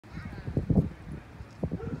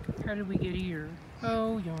How did we get here?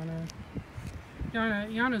 Oh, Yana.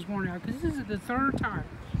 Yana's worn out because this is the third time.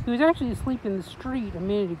 He was actually asleep in the street a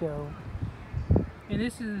minute ago. And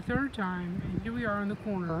this is the third time, and here we are on the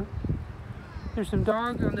corner. There's some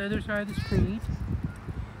dogs on the other side of the street.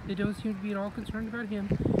 They don't seem to be at all concerned about him.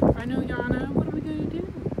 I know, Yana, what are we going to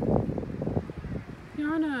do?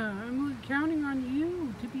 Yana, I'm counting on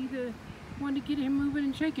you to be the one to get him moving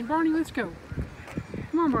and shaking. Barney, let's go.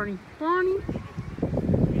 Come on, Barney. Barney.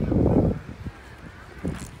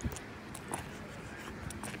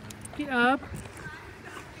 Get up.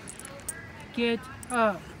 Get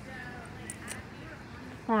up.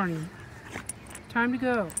 Barney. Time to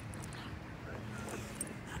go.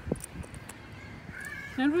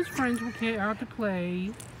 None of his friends were out to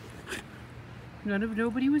play.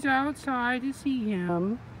 Nobody was outside to see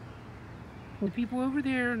him. And the people over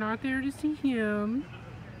there are not there to see him.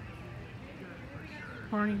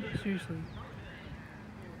 Barney, seriously.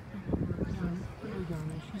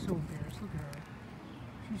 Yana, she's so embarrassed. Look at her.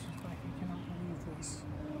 She's just like, I cannot believe this.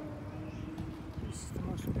 This is the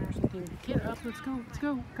most embarrassing thing. Get up, let's go, let's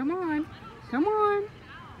go. Come on. Come on.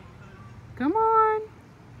 Come on.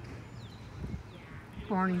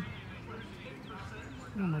 Barney.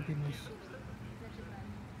 Oh my goodness.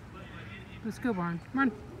 Let's go, Barney. Come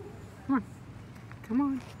on. Come on. Come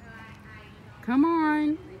on. Come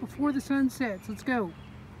on. Before the sun sets. Let's go.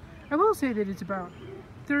 I will say that it's about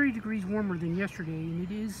 30 degrees warmer than yesterday, and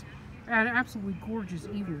it is an absolutely gorgeous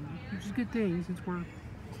evening, which is a good thing since we're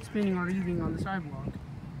spending our evening on the sidewalk.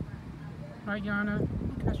 Right, Yana?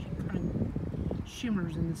 Look how she kind of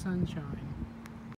shimmers in the sunshine.